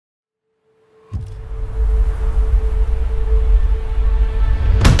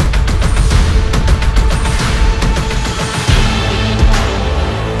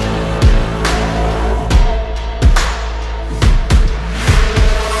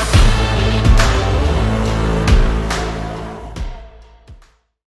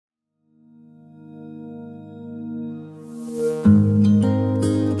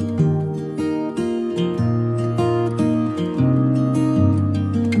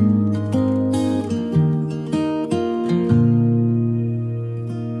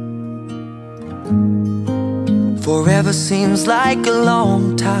Forever seems like a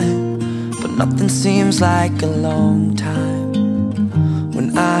long time, but nothing seems like a long time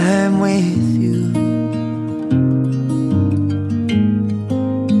when I am with you.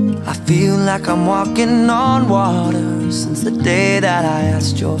 I feel like I'm walking on water since the day that I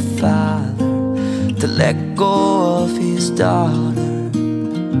asked your father to let go of his daughter.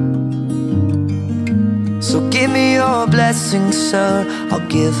 So give me your blessing, sir, I'll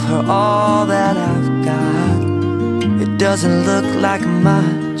give her all that I've got. It doesn't look like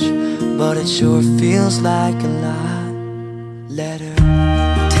much, but it sure feels like a lot. Let her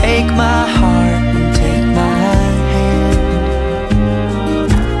take my heart and take my hand.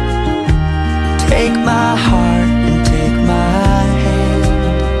 Take my heart and take my hand.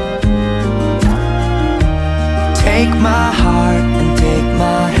 Take my heart